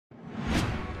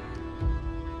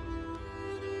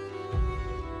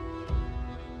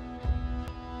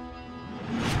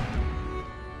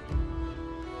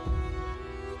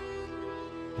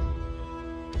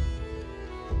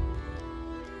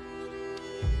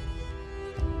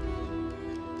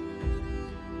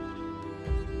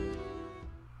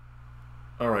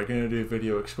Alright, going to do a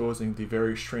video exposing the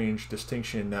very strange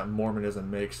distinction that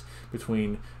Mormonism makes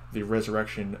between the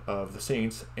resurrection of the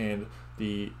saints and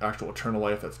the actual eternal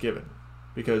life that's given.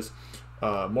 Because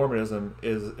Mormonism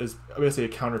is basically a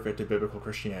counterfeit to biblical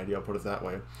Christianity, I'll put it that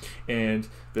way. And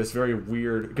this very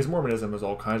weird, because Mormonism has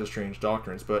all kinds of strange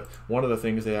doctrines, but one of the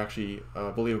things they actually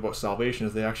believe about salvation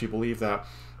is they actually believe that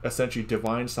essentially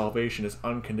divine salvation is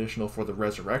unconditional for the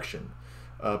resurrection,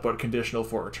 but conditional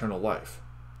for eternal life.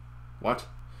 What?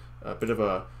 A bit of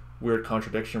a weird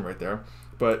contradiction right there.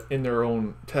 But in their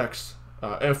own texts,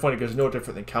 and it's funny because it's no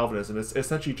different than Calvinism. It's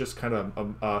essentially just kind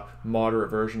of a moderate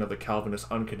version of the Calvinist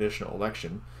unconditional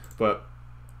election. But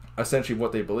essentially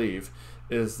what they believe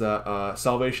is that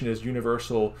salvation is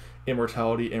universal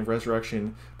immortality and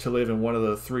resurrection to live in one of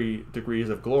the 3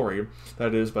 degrees of glory,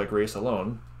 that is by grace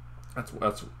alone.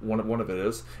 That's one of it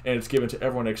is, and it's given to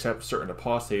everyone except certain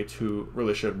apostates who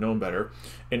really should have known better.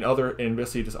 In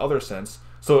basically this other sense,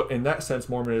 so in that sense,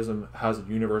 Mormonism has a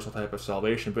universal type of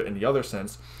salvation, but in the other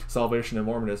sense, salvation in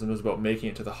Mormonism is about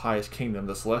making it to the highest kingdom,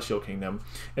 the celestial kingdom,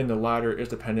 and the latter is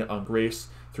dependent on grace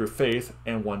through faith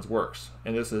and one's works.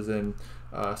 And this is in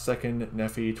 2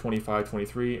 Nephi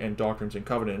 25:23 and Doctrines and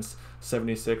Covenants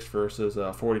 76 verses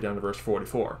 40 down to verse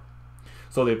 44.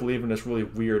 So they believe in this really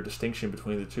weird distinction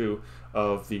between the two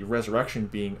of the resurrection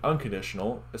being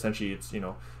unconditional. Essentially, it's,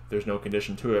 there's no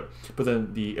condition to it. But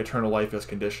then the eternal life is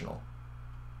conditional.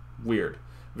 Weird.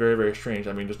 Very, very strange.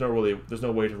 I mean, there's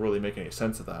no way to really make any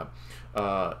sense of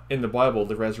that. In the Bible,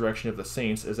 the resurrection of the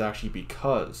saints is actually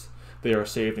because they are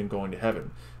saved and going to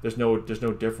heaven. There's no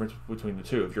difference between the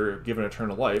two. If you're given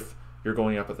eternal life, you're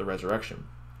going up at the resurrection.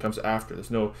 Comes after.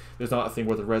 There's not a thing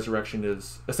where the resurrection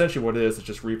is essentially what it is. It's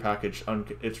just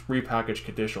repackaged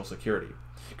conditional security.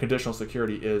 Conditional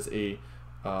security is a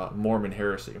Mormon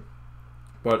heresy.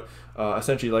 But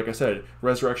essentially, like I said,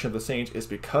 resurrection of the saints is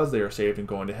because they are saved and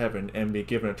going to heaven, and be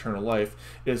given eternal life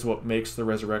is what makes the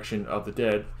resurrection of the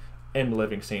dead and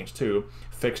living saints too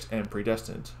fixed and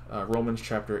predestined. Romans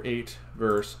chapter 8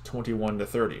 verse 21 to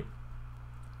 30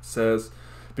 says,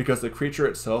 because the creature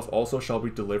itself also shall be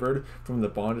delivered from the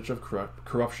bondage of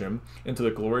corruption into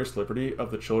the glorious liberty of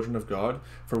the children of God.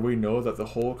 For we know that the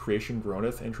whole creation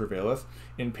groaneth and travaileth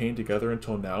in pain together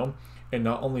until now. And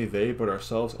not only they, but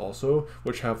ourselves also,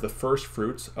 which have the first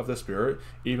fruits of the Spirit,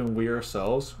 even we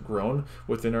ourselves groan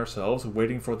within ourselves,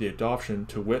 waiting for the adoption,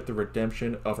 to wit, the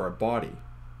redemption of our body.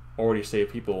 Already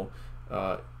saved people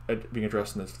being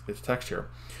addressed in this text here.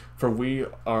 For we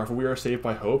are saved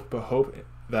by hope, but hope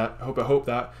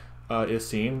that is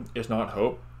seen is not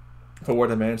hope. For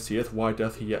what a man seeth, why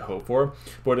doth he yet hope for?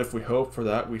 But if we hope for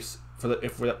that, we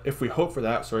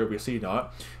see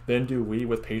not, then do we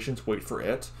with patience wait for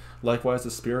it. Likewise,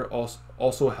 the Spirit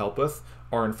also helpeth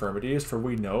our infirmities, for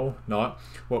we know not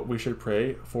what we should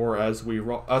pray for as we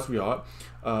ought,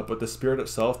 but the Spirit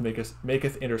itself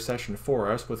maketh intercession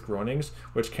for us with groanings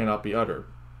which cannot be uttered.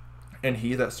 And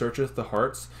he that searcheth the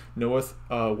hearts knoweth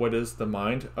what is the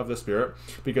mind of the Spirit,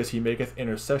 because he maketh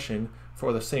intercession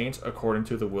for the saints according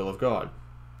to the will of God.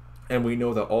 And we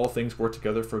know that all things work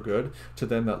together for good to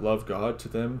them that love God, to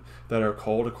them that are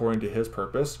called according to his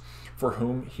purpose. For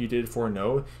whom he did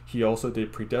foreknow, he also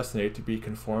did predestinate to be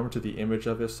conformed to the image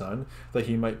of his Son, that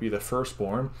he might be the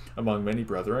firstborn among many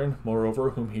brethren.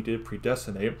 Moreover, whom he did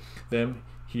predestinate, them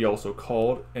he also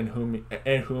called, and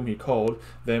whom he called,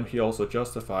 them he also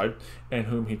justified, and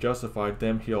whom he justified,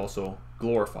 them he also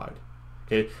glorified.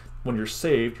 Okay, when you're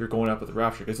saved, you're going up at the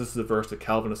rapture, because this is a verse that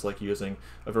Calvinists like using,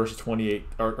 verses 29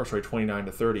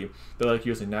 to 30. They like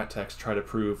using that text to try to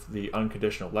prove the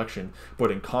unconditional election,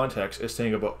 but in context, it's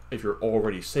saying about if you're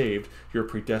already saved, you're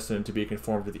predestined to be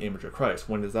conformed to the image of Christ.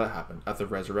 When does that happen? At the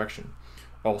resurrection,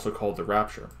 also called the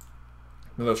rapture.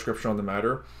 Another scripture on the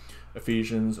matter,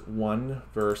 Ephesians 1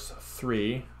 verse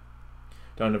 3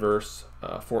 down to verse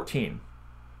 14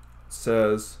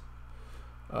 says,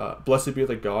 blessed be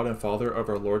the God and Father of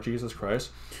our Lord Jesus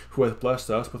Christ, who hath blessed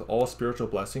us with all spiritual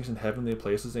blessings in heavenly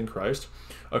places in Christ,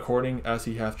 according as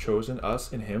he hath chosen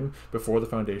us in him before the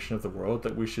foundation of the world,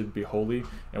 that we should be holy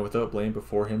and without blame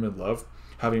before him in love,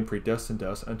 having predestined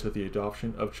us unto the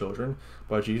adoption of children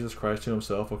by Jesus Christ to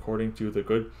himself, according to the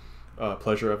good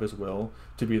pleasure of his will,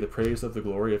 to be the praise of the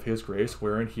glory of his grace,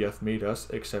 wherein he hath made us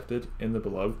accepted in the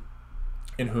beloved,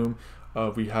 in whom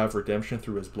we have redemption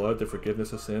through his blood, the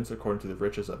forgiveness of sins, according to the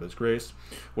riches of his grace,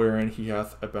 wherein he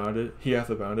hath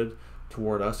abounded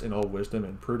toward us in all wisdom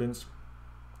and prudence,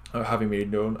 having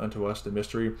made known unto us the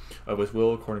mystery of his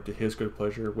will, according to his good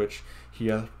pleasure, which he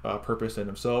hath purposed in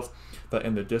himself, that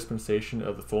in the dispensation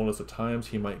of the fullness of times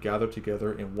he might gather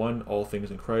together in one all things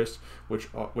in Christ,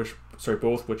 both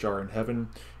which are in heaven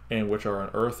and which are on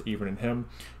earth, even in him,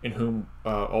 in whom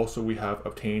also we have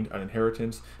obtained an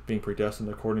inheritance, being predestined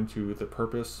according to the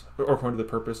purpose, or according to the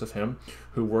purpose of him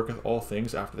who worketh all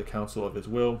things after the counsel of his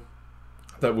will,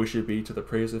 that we should be to the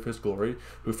praise of his glory,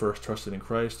 who first trusted in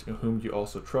Christ, in whom you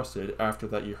also trusted, after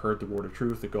that you heard the word of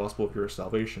truth, the gospel of your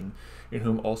salvation, in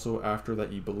whom also after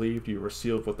that ye believed, you were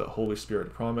sealed with the Holy Spirit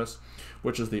of promise,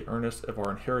 which is the earnest of our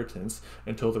inheritance,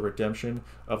 until the redemption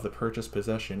of the purchased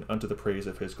possession unto the praise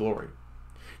of his glory.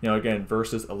 Now again,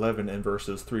 verses 11 and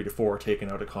verses 3 to 4 are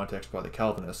taken out of context by the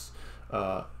Calvinists,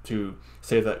 to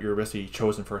say that you're basically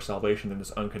chosen for salvation in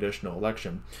this unconditional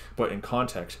election, but in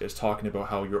context it's talking about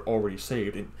how you're already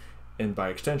saved, and by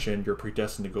extension you're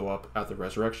predestined to go up at the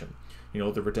resurrection. You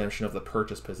know, the redemption of the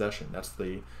purchased possession, that's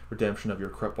the redemption of your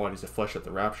corrupt bodies of flesh at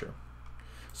the rapture.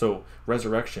 So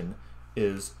resurrection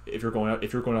is, if you're going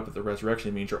up at the resurrection,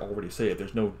 it means you're already saved.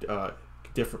 There's no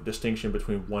different distinction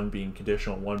between one being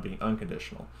conditional and one being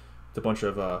unconditional. It's a bunch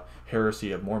of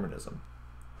heresy of Mormonism.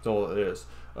 That's all it is.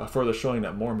 Further showing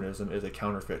that Mormonism is a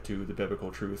counterfeit to the biblical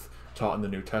truth taught in the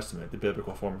New Testament, the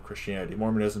biblical form of Christianity.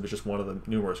 Mormonism is just one of the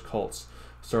numerous cults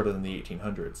started in the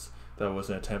 1800s that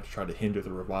was an attempt to try to hinder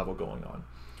the revival going on.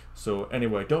 So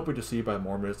anyway, don't be deceived by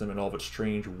Mormonism and all of its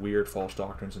strange, weird, false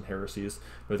doctrines and heresies.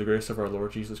 May the grace of our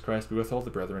Lord Jesus Christ be with all the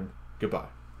brethren. Goodbye.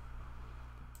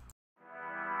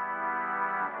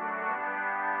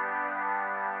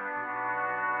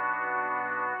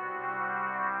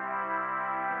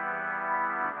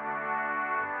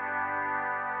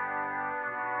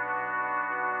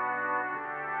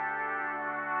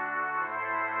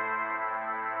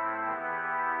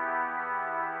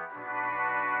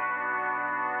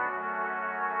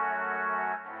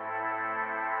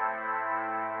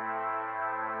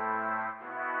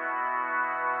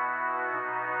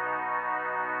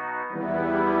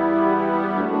 You